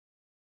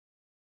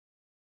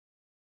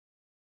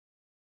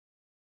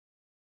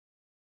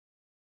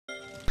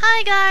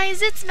Hi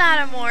guys, it's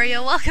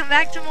MadameWario. Welcome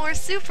back to more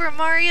Super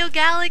Mario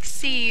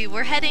Galaxy.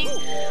 We're heading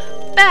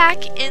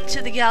back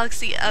into the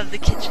galaxy of the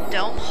Kitchen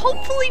Dome,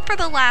 hopefully for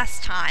the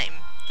last time.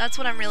 That's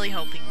what I'm really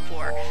hoping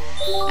for.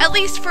 At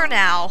least for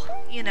now.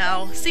 You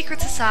know,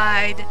 secrets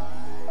aside,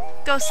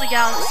 Ghostly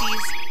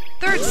Galaxies,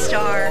 third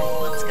star,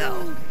 let's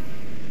go.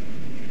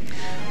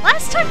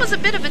 Last time was a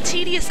bit of a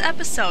tedious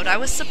episode. I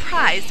was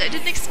surprised. I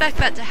didn't expect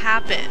that to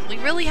happen. We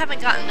really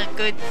haven't gotten a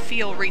good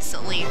feel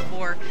recently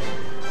for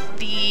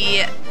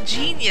the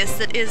genius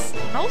that is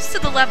most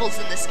of the levels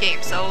in this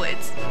game, so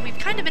we've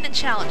kind of been in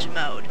challenge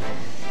mode.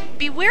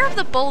 Beware of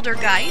the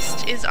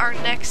Bouldergeist is our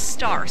next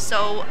star,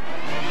 so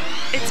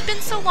it's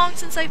been so long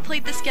since I've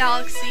played this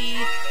galaxy.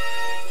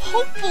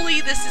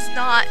 Hopefully this is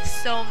not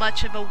so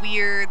much of a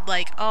weird,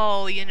 like,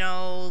 oh, you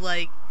know,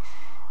 like,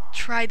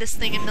 try this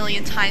thing a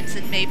million times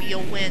and maybe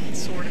you'll win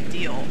sort of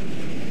deal.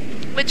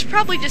 Which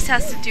probably just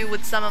has to do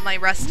with some of my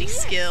rusty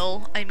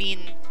skill. I mean,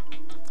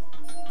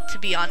 to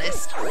be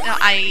honest,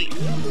 I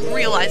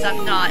realize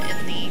I'm not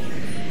in the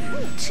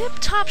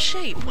tip-top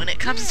shape when it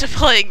comes to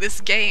playing this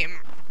game,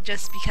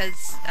 just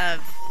because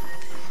of,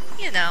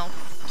 you know,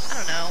 I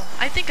don't know.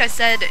 I think I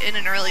said in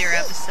an earlier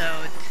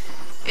episode,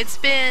 it's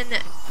been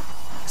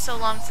so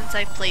long since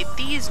I've played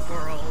these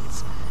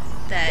worlds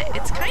that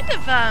it's kind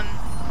of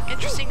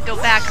interesting to go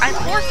back.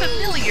 I'm more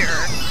familiar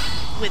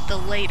with the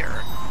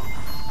later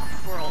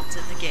worlds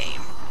in the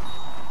game.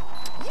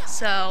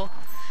 So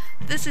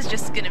this is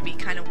just gonna be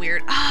kind of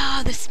weird.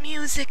 Ah, this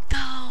music though.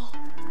 I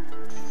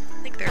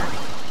think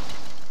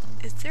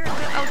is there a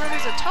oh no,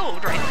 there's a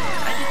toad right there.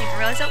 I didn't even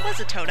realize that was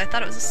a toad. I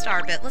thought it was a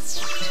star bit. Let's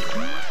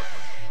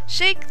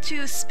shake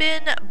to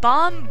spin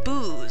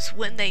bamboos.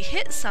 When they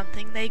hit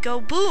something, they go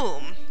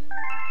boom.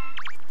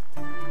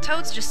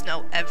 Toads just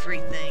know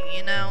everything,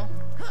 you know?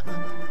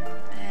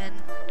 And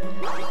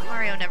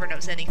Mario never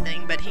knows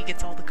anything, but he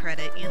gets all the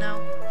credit, you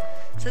know?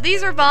 So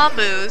these are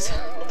bamboos.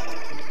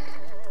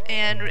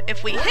 And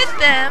if we hit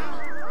them,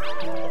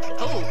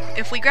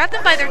 if we grab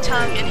them by their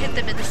tongue and hit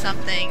them into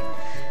something,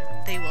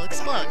 they will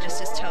explode,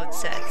 just as Toad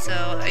said.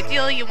 So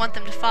ideally you want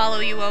them to follow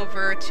you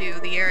over to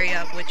the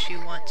area of which you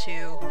want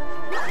to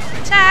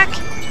attack,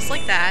 just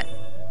like that,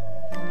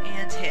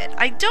 and hit.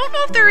 I don't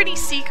know if there are any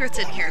secrets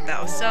in here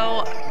though,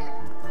 so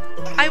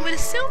I would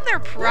assume there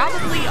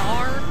probably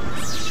are.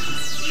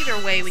 Either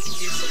way, we can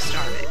do some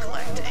star bit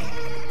collecting.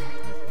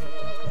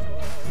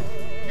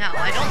 No,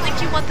 I don't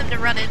think you want them to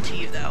run into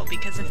you, though,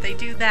 because if they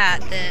do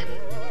that, then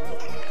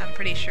I'm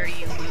pretty sure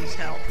you lose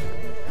health.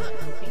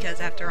 Because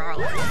after all,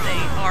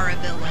 they are a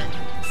villain.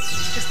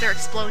 Just their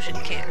explosion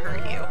can't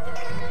hurt you.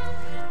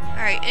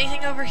 Alright,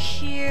 anything over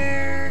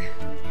here?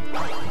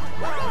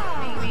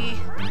 Maybe.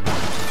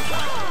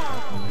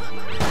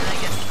 I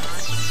guess not.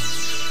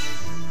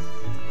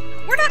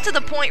 We're not to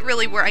the point,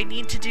 really, where I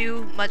need to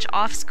do much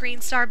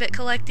off-screen star bit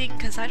collecting,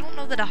 because I don't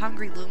know that a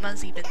Hungry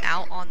Luma's even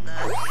out on the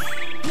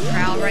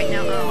prowl right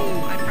now.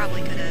 Oh, I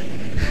probably could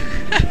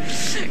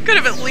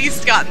have at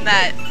least gotten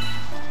that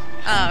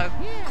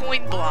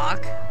coin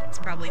block. It's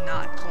probably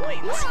not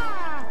coins.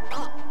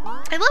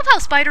 I love how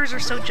spiders are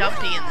so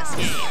jumpy in this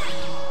game.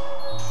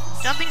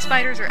 Jumping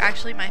spiders are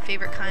actually my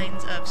favorite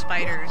kinds of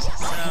spiders, so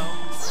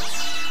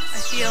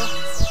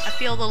I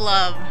feel the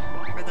love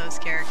for those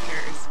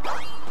characters.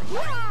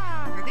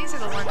 Or these are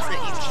the ones that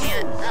you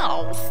can't.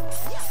 No.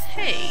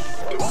 Hey.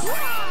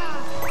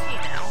 Hey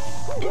now.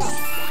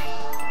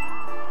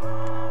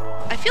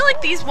 I feel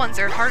like these ones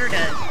are harder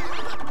to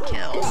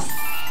kill,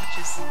 which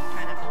is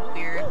kind of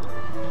weird.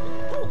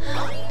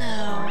 Oh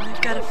no,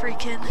 we've got a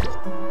freaking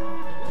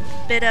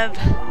bit of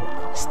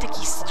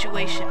sticky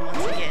situation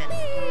once again.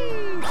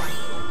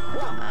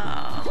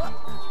 Oh.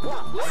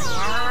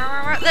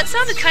 That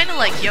sounded kind of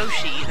like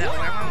Yoshi, though.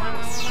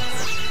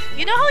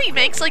 You know how he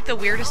makes like the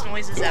weirdest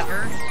noises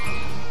ever?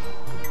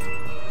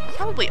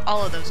 Probably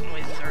all of those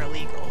noises are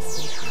illegal.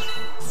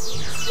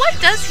 Why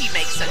does he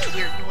make such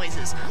weird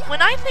noises?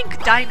 When I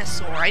think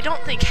dinosaur, I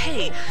don't think,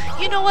 hey,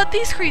 you know what,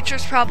 these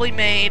creatures probably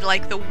made,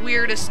 like, the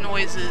weirdest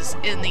noises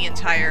in the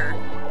entire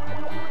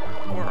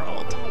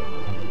world.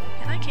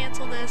 Can I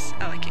cancel this?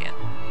 Oh, I can.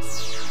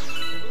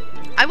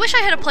 I wish I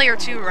had a player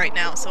 2 right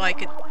now so I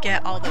could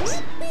get all those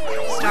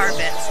star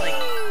bits, like,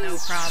 no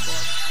problem.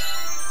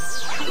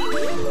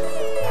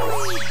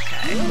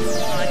 Okay,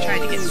 well, I tried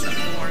to get some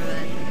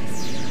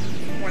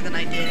more than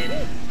I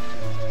did.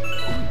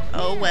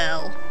 Oh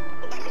well.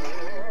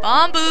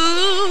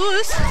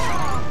 Bamboos!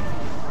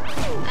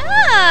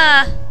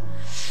 Ah!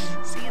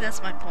 See,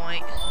 that's my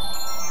point.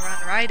 I'll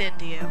run right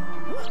into you.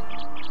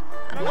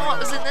 I don't know what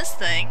was in this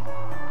thing.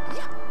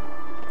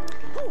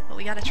 But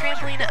we gotta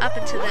trampoline it up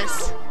into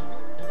this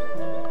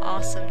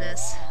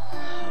awesomeness.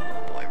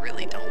 Oh boy, I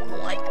really don't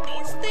like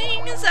these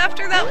things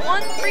after that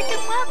one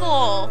freaking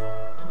level!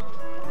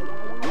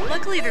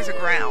 Luckily there's a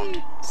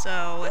ground,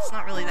 so it's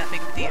not really that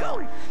big of a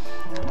deal.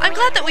 I'm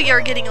glad that we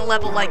are getting a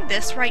level like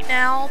this right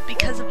now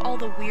because of all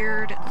the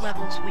weird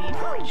levels we've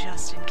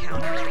just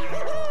encountered.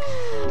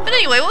 But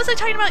anyway, what was I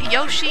talking about?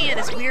 Yoshi and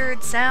his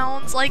weird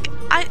sounds? Like,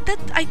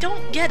 I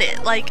don't get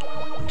it. Like,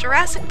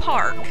 Jurassic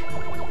Park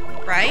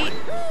right?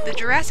 The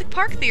Jurassic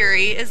Park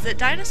theory is that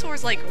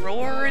dinosaurs like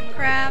roar and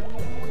crap.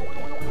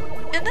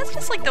 And that's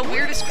just like the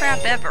weirdest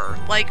crap ever.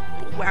 Like,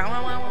 wow,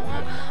 wow, wow, wow,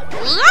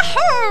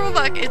 wow.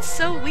 Like, it's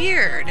so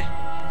weird.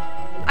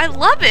 I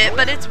love it,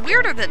 but it's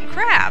weirder than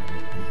crap.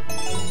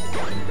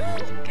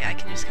 Okay, I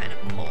can just kind of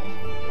pull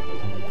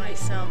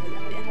myself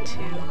into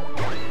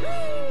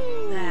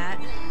that.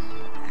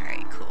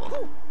 Alright,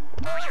 cool.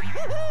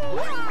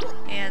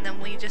 And then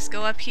we just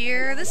go up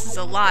here. This is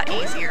a lot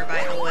easier,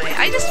 by the way.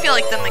 I just feel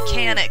like the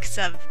mechanics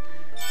of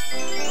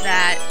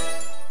that,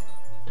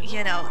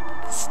 you know,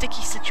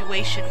 sticky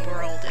situation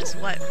world is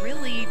what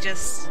really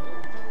just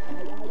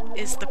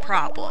is the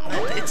problem.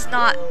 It's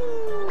not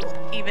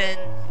even...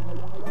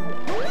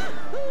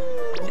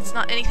 It's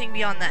not anything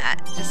beyond that.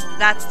 Just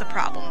that's the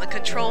problem. The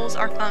controls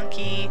are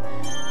funky.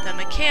 The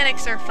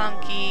mechanics are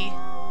funky.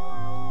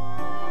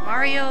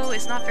 Mario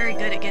is not very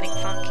good at getting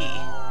funky.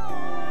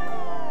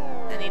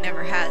 And he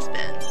never has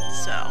been,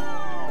 so...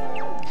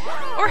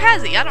 Or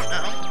has he? I don't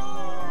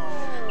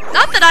know.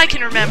 Not that I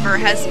can remember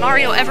has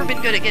Mario ever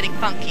been good at getting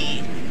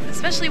funky.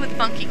 Especially with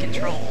funky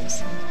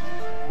controls.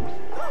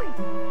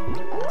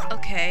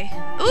 Okay.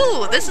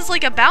 Ooh, this is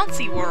like a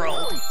bouncy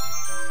world.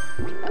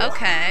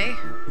 Okay.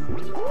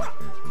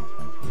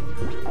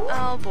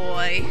 Oh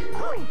boy.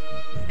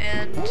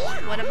 And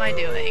what am I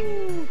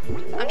doing?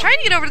 I'm trying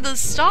to get over to the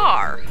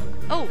star.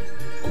 Oh.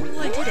 Oh,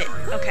 I did it.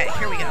 Okay,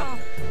 here we go.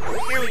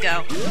 Here we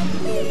go.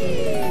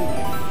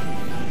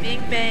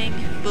 Bing, bang,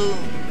 boom.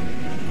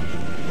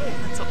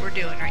 That's what we're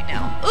doing right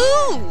now.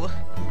 Ooh!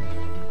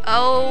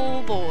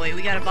 Oh boy,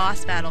 we got a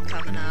boss battle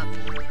coming up.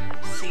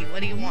 Let's see,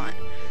 what do you want?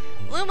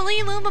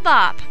 Luma-lee,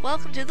 Luma-bop.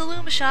 Welcome to the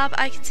Luma shop.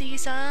 I can see you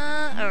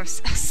some... Or,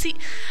 see...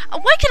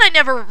 Why can I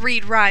never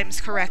read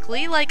rhymes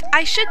correctly? Like,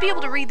 I should be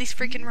able to read these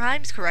freaking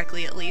rhymes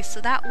correctly, at least,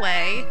 so that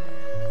way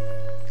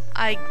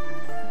I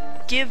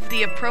give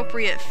the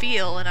appropriate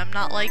feel, and I'm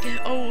not like,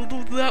 oh,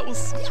 that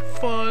was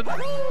fun.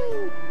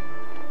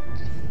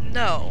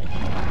 No.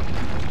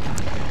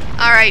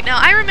 Alright, now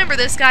I remember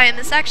this guy, and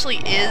this actually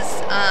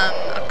is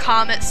a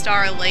comet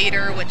star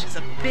later, which is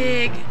a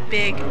big,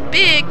 big,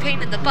 big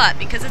pain in the butt,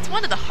 because it's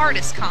one of the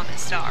hardest comet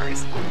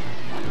stars,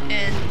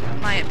 in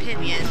my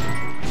opinion,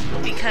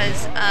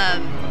 because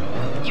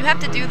you have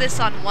to do this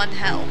on 1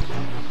 health.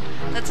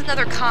 That's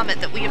another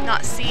comet that we have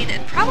not seen,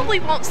 and probably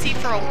won't see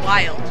for a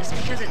while, just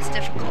because it's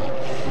difficult.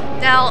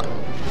 Now,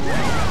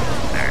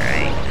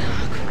 alright,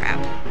 oh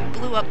crap,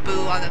 blew up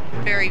Boo on a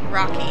very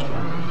rocky...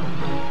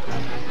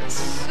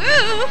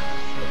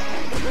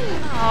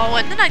 Oh,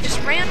 and then I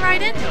just ran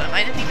right into him.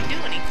 I didn't even do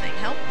anything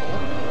helpful.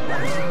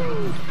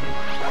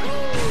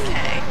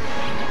 Okay.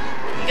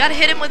 You gotta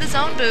hit him with his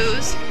own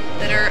boos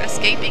that are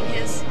escaping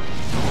his...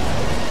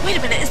 Wait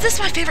a minute, is this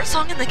my favorite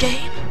song in the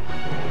game?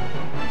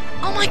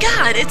 Oh my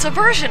god, it's a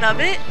version of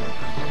it!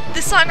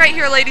 This song right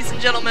here, ladies and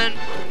gentlemen.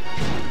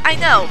 I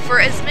know, for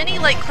as many,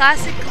 like,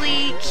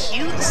 classically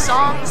cute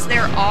songs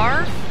there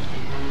are,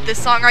 this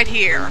song right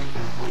here.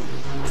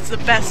 It's the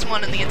best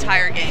one in the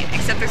entire game,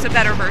 except there's a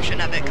better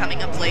version of it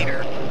coming up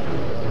later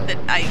that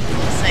I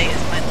will say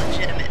is my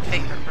legitimate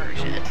favorite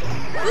version.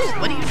 Ooh,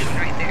 what are you doing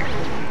right there?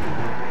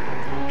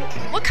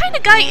 What kind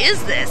of guy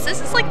is this?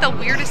 This is like the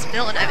weirdest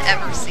villain I've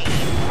ever seen.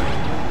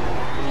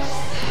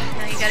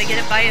 Now you gotta get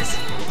him by his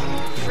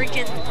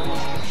freaking...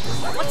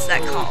 What's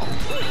that called?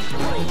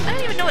 I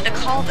don't even know what to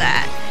call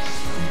that.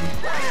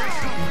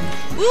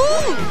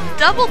 Ooh!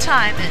 Double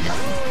timing!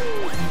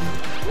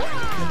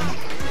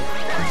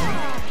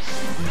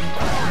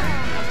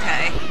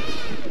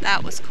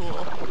 That was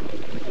cool.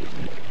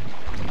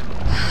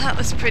 That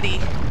was pretty...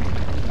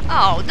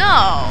 Oh,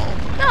 no!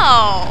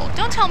 No!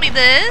 Don't tell me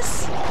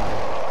this!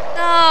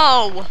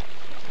 No!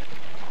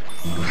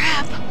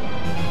 Crap!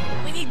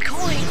 We need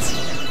coins!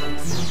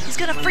 He's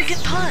gonna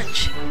freaking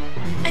punch!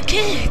 And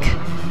kick!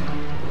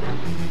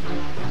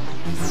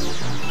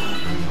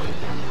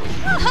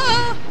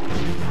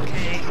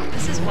 Okay,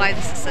 this is why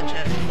this is such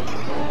a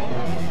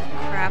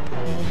crap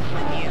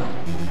menu.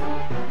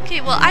 Okay,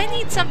 well, I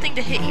need something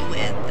to hit you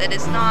with that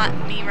is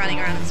not me running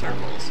around in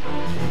circles.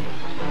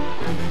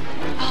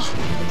 Oh,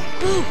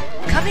 Boo,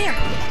 come here.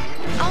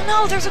 Oh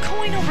no, there's a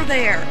coin over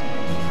there.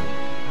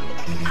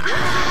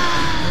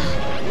 Ah!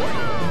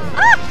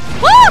 Ah!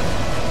 Woo!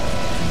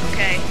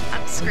 Okay,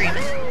 I'm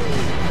screaming.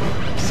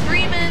 I'm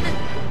screaming.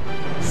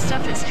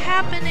 Stuff is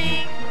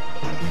happening.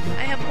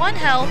 I have 1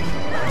 health.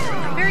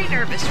 I'm very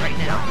nervous right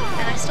now,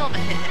 and I still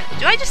haven't hit him.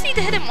 Do I just need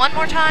to hit him 1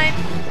 more time?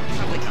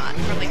 Probably not.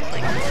 Probably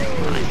like 3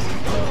 times.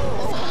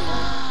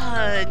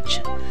 Fudge.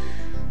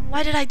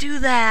 Why did I do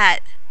that?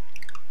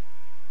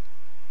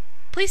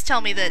 Please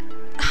tell me that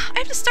I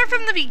have to start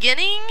from the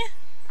beginning?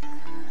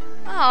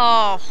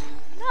 Oh,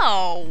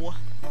 no.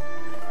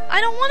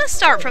 I don't want to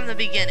start from the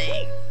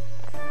beginning.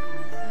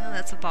 Oh,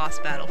 that's a boss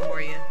battle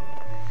for you.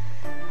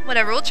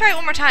 Whatever, we'll try it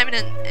 1 more time, and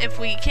then if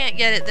we can't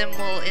get it, then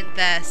we'll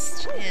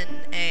invest in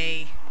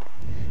a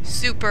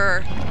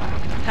super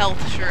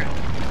health shrimp.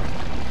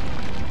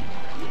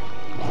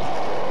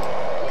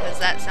 Because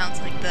that sounds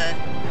like the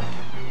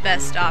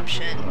best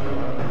option.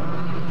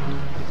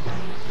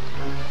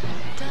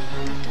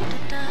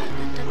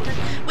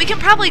 We can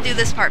probably do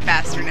this part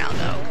faster now,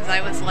 though, because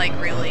I was, like,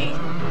 really...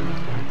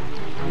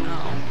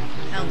 Oh,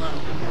 hello.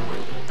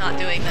 Not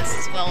doing this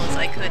as well as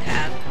I could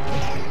have.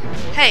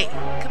 Hey,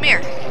 come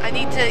here. I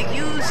need to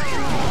use...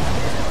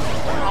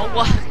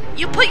 Oh,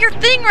 you put your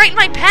thing right in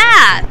my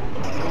path!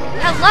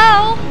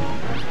 Hello?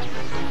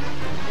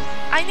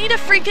 I need a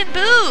freaking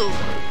Boo!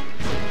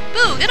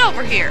 Boo, get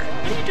over here!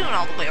 What are you doing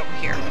all the way over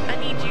here? I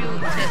need you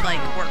to,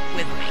 like, work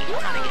with me,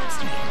 not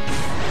against me.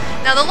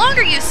 Now, the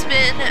longer you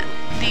spin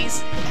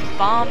these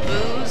bomb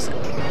Boos,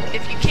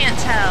 if you can't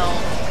tell,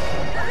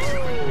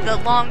 the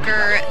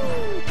longer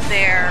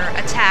their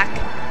attack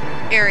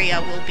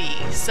area will be.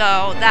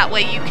 So, that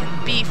way you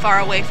can be far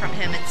away from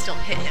him and still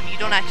hit him. You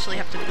don't actually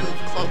have to move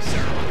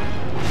closer.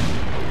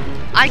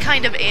 I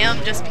kind of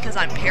am, just because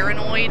I'm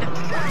paranoid,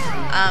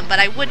 but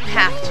I wouldn't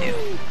have to.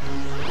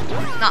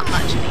 Not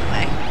much,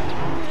 anyway.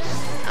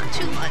 Not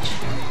too much.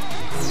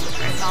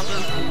 Alright, Bamboo.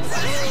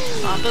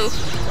 Bamboo.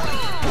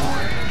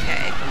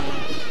 Okay.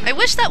 I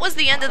wish that was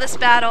the end of this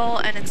battle,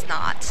 and it's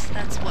not.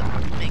 That's what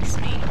makes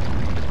me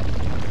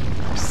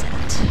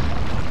upset.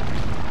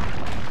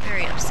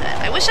 Very upset.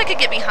 I wish I could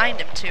get behind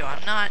him, too.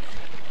 I'm not...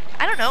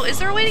 I don't know, is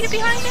there a way to get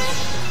behind him?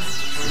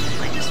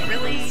 Am I just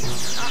really not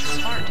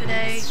smart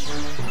today?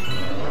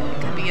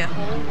 Could be a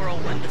whole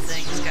whirlwind of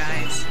things,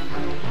 guys.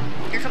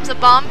 Here comes a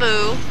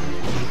Bamboo.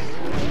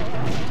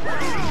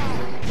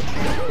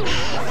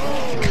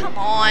 Come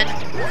on.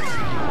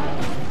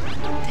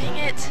 Dang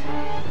it.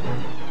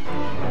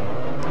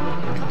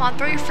 Come on,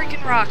 throw your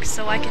freaking rocks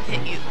so I can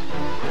hit you.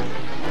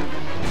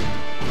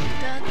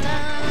 Dun,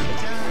 dun,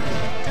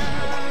 dun, dun.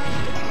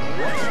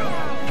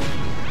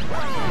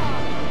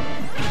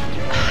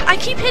 I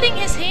keep hitting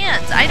his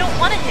hands. I don't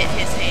want to hit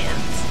his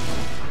hands.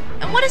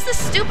 And what is this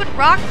stupid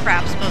rock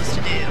crap supposed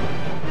to do?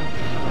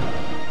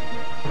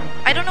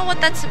 I don't know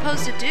what that's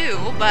supposed to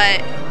do,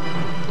 but...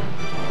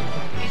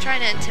 Are you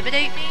trying to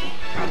intimidate me?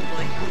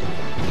 Probably.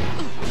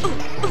 Ooh,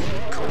 ooh,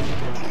 ooh, cool.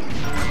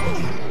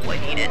 Ooh, I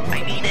need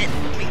it,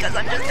 because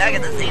I'm just back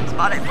at the same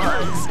spot I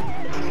was.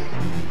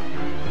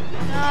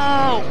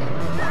 No!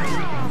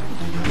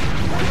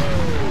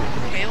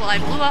 Okay, well I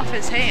blew off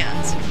his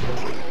hands.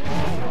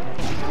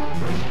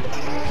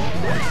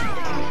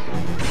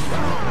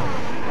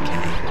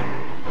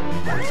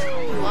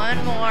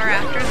 One more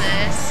after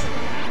this.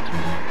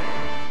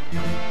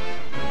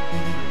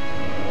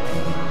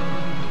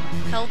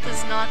 Health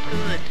is not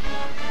good.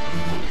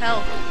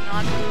 Health,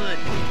 not good.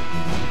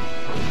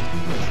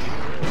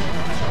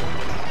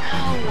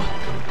 No!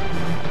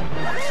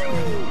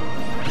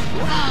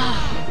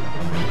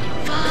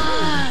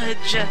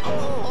 Fudge!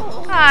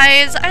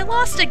 Guys, I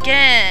lost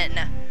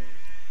again!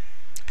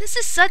 This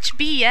is such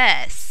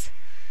BS.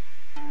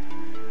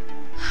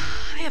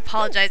 I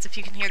apologize if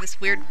you can hear this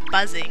weird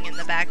buzzing in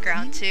the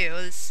background, too.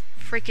 There's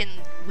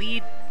freaking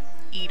weed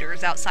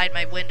eaters outside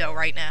my window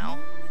right now.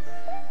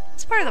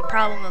 It's part of the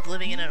problem of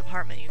living in an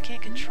apartment. You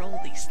can't control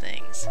these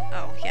things.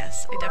 Oh,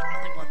 yes, I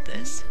definitely want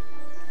this.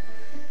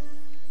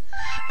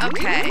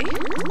 Okay.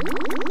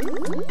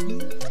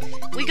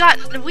 We've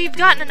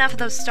gotten enough of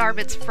those star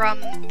bits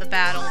from the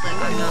battle that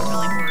I'm not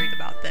really worried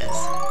about this.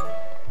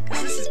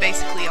 Because this is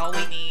basically all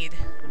we need.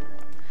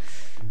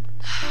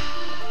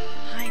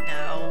 I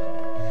know.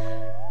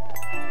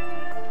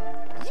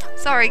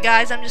 Sorry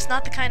guys, I'm just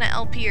not the kind of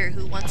LPer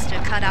who wants to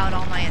cut out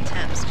all my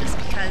attempts just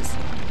because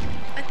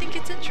I think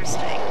it's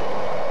interesting.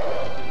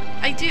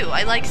 I do.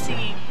 I like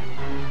seeing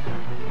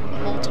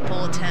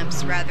multiple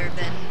attempts rather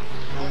than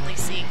only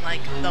seeing,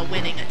 like, the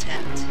winning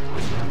attempt.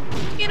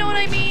 You know what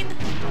I mean?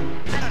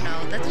 I don't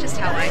know. That's just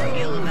how I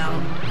feel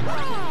about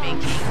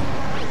making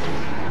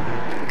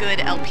good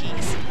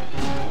LPs.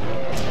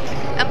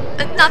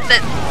 Not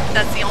that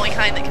that's the only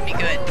kind that can be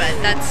good,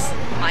 but that's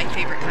my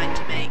favorite kind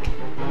to make.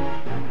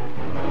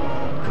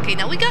 Okay,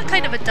 now we got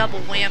kind of a double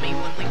whammy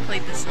when we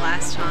played this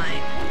last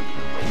time.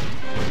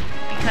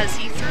 Because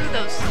he threw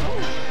those...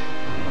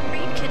 Are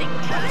you kidding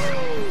me?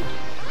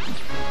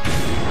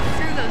 He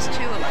threw those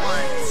two at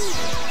once.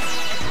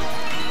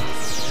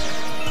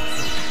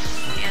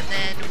 And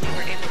then we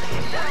were able to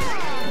hit him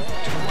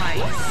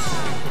twice.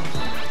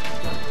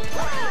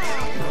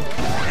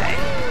 Okay.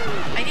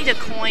 I need a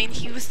coin.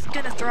 He was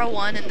gonna throw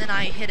one and then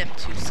I hit him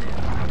too soon.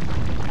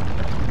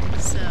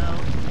 So...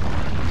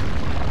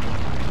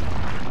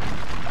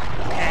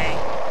 Okay.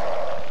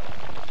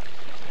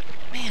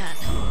 Man.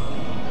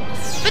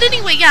 But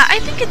anyway, yeah, I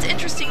think it's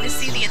interesting to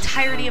see the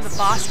entirety of a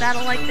boss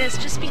battle like this,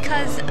 just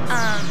because,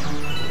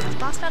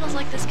 boss battles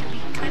like this can be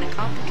kind of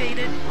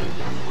complicated,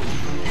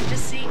 and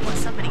just seeing what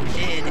somebody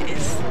did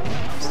is the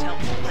most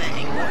helpful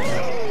thing.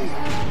 Okay,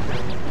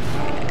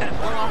 I gotta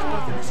blow off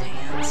both of his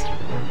hands.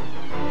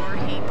 Or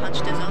he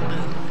punched his own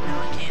move, and now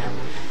I can't.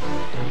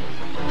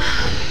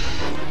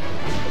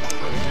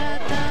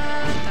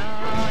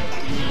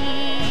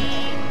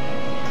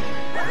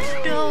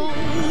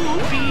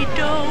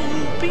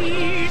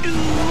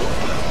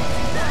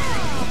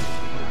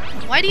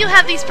 Why do you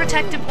have these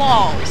protective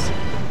walls?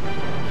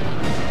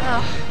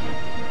 Ugh.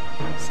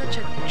 Such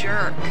a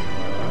jerk.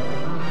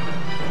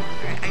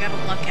 Alright, I gotta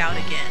luck out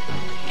again.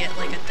 Get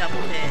like a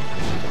double hit.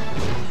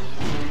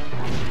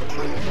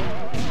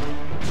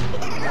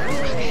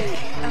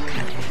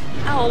 Okay.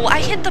 Oh,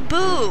 I hit the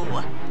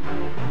boo!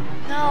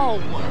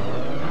 No.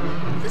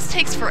 This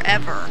takes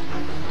forever.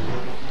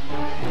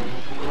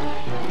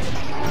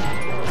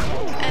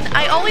 And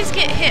I always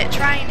get hit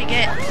trying to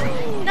get...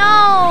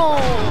 No!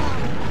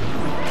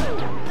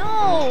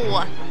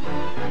 No!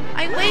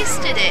 I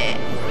wasted it.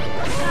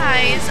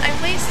 Guys, I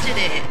wasted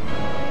it.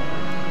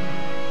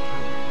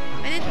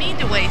 I didn't mean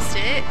to waste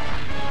it.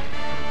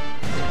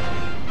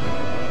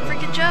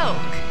 Freaking joke.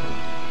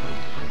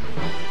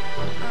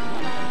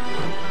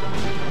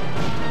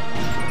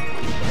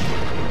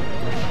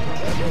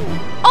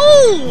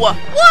 Oh!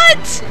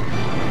 What?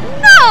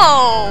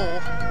 No!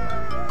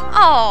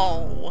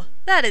 Oh,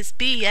 that is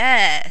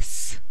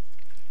BS.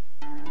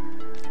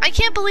 I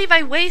can't believe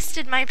I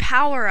wasted my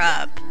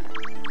power-up.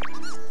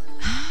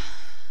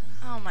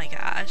 Oh my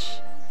gosh.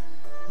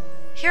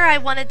 Here I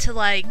wanted to,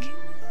 like...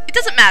 It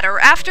doesn't matter.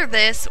 After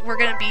this, we're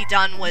gonna be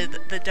done with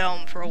the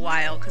dome for a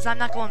while, because I'm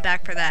not going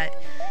back for that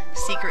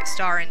secret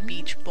star and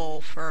beach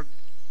bowl for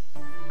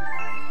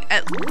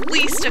at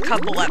least a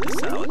couple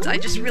episodes. I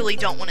just really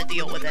don't want to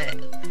deal with it.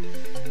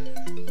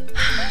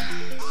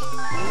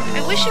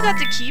 I wish you got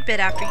to keep it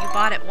after you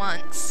bought it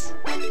once.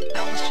 I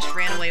almost just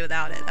ran away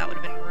without it. That would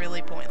have been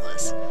really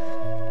pointless.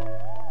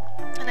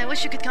 And I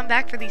wish you could come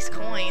back for these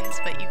coins,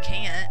 but you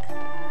can't.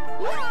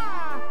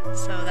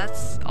 So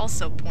that's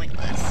also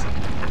pointless.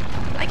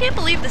 I can't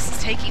believe this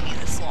is taking me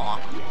this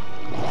long.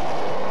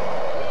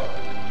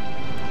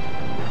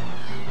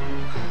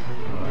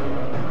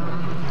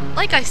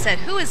 Like I said,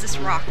 who is this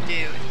rock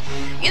dude?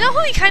 You know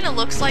who he kind of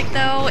looks like,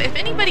 though? If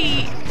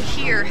anybody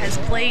here has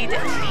played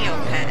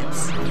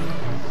Neopets,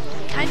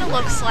 he kind of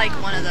looks like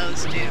one of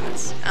those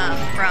dudes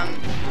from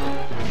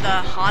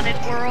the Haunted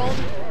World.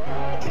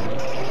 I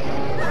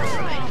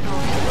don't know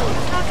what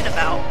I'm talking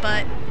about,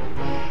 but...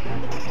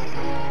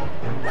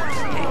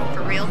 Okay,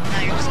 for real?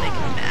 Now you're just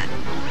making me mad.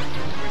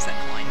 Where's that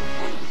coin?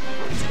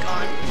 Is it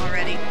gone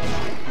already?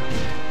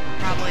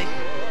 Probably.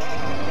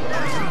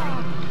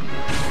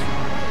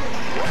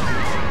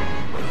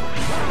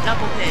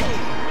 Double hit.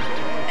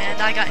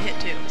 And I got hit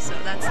too, so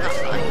that's not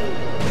fun.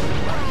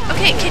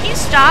 Okay, can you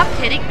stop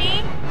hitting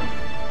me?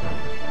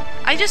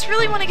 I just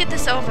really want to get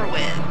this over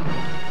with.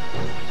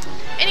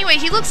 Anyway,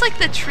 he looks like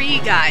the tree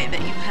guy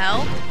that you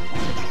helped.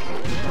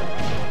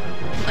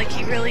 Like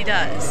he really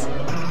does.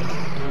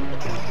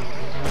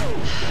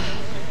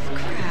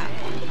 Crap.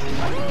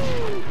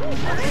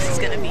 This is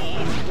gonna be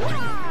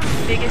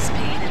the biggest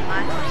pain in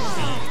my life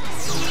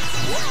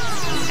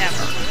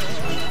ever.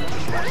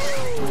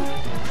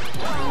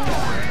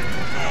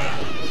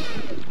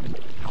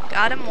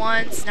 Got him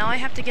once, now I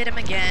have to get him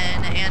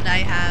again, and I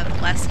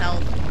have less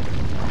health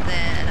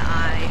than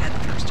I had the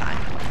first time,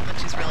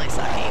 which is really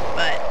sucky,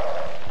 but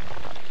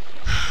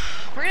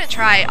we're gonna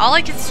try. All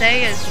I can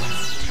say is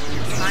just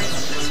fine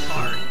with this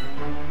part.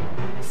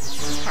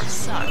 This part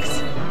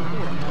sucks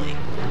horribly.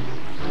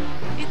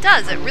 It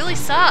does, it really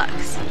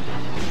sucks.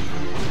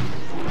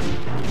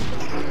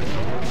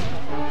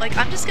 Like,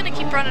 I'm just gonna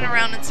keep running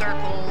around in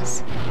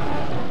circles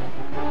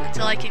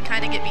until I can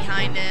kind of get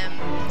behind him,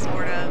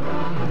 sort of.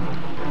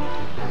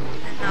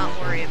 Not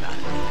worry about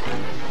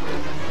anything.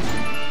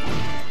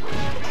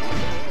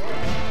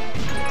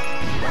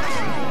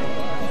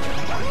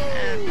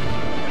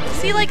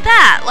 See, like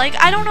that. Like,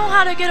 I don't know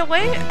how to get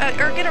away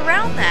or get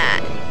around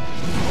that.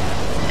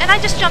 And I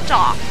just jumped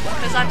off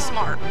because I'm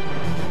smart.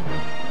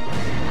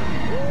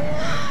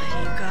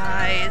 You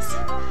guys.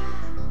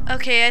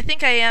 Okay, I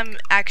think I am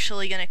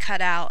actually gonna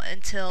cut out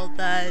until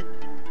the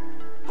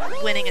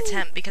winning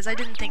attempt because I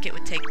didn't think it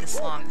would take this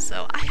long,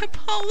 so I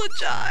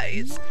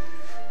apologize.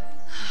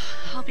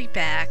 I'll be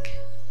back.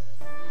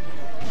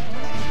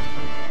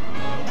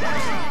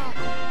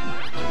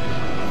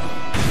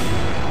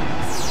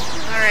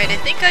 Alright, I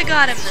think I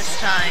got him this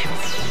time.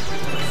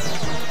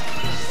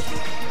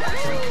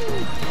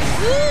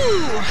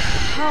 Woo!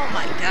 Oh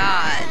my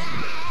god.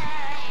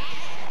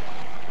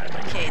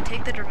 Okay,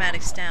 take the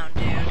dramatics down,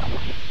 dude.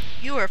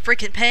 You are a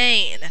freaking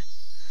pain.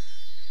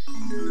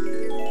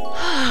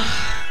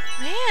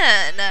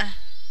 Man.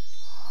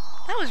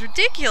 That was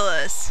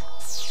ridiculous.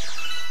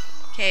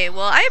 Okay,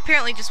 well, I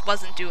apparently just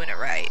wasn't doing it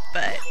right,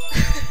 but...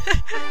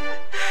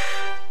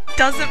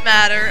 Doesn't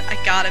matter, I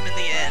got him in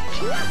the end.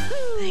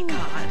 Thank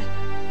God.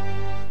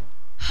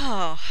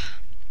 Oh.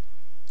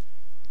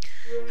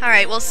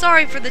 Alright, well,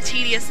 sorry for the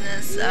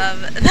tediousness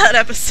of that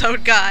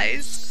episode,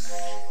 guys.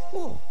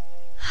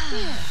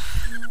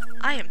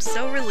 I am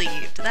so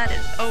relieved. That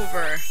is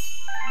over.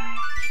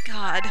 Thank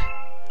God.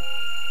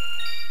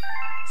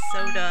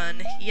 So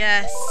done.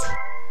 Yes.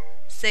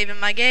 Saving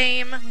my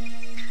game.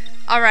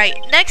 Alright,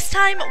 next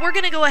time we're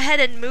gonna go ahead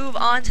and move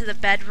on to the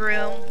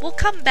bedroom. We'll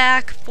come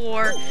back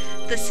for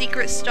the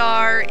secret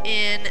star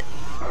in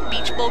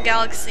Beach Bowl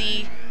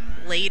Galaxy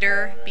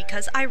later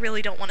because I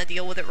really don't want to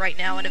deal with it right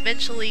now, and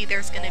eventually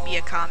there's going to be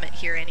a comet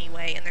here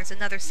anyway, and there's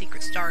another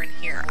secret star in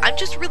here. I'm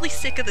just really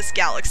sick of this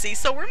galaxy,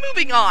 so we're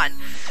moving on.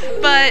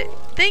 But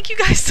thank you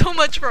guys so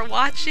much for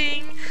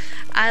watching.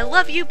 I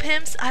love you,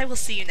 pimps. I will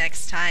see you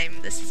next time.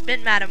 This has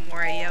been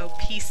MadameWario.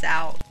 Peace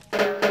out.